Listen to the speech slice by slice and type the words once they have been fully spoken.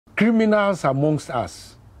criminals amongst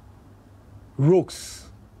us, rogues.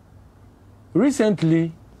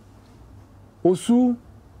 Recently, Osu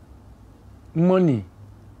money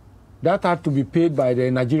that had to be paid by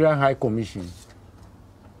the Nigerian High Commission.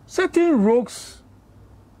 Certain rogues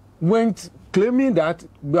went claiming that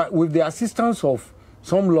with the assistance of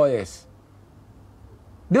some lawyers,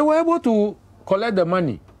 they were able to collect the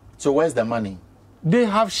money. So where's the money? They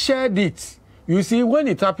have shared it. You see, when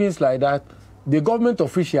it happens like that, the government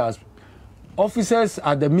officials, officers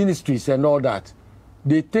at the ministries and all that,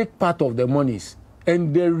 they take part of the monies.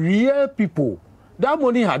 And the real people, that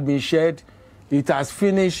money had been shared, it has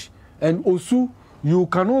finished. And Osu, you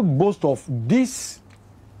cannot boast of this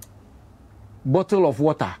bottle of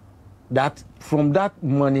water, that from that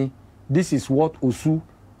money, this is what Osu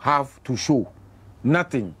have to show.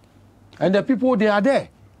 Nothing. And the people, they are there.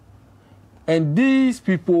 And these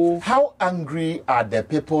people... How angry are the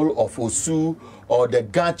people of Osu or the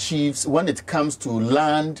Ga chiefs when it comes to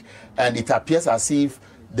land and it appears as if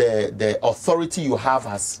the authority you have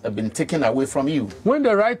has been taken away from you? When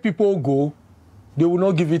the right people go, they will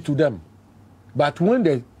not give it to them. But when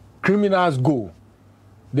the criminals go,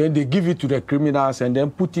 then they give it to the criminals and then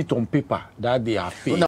put it on paper that they are paid.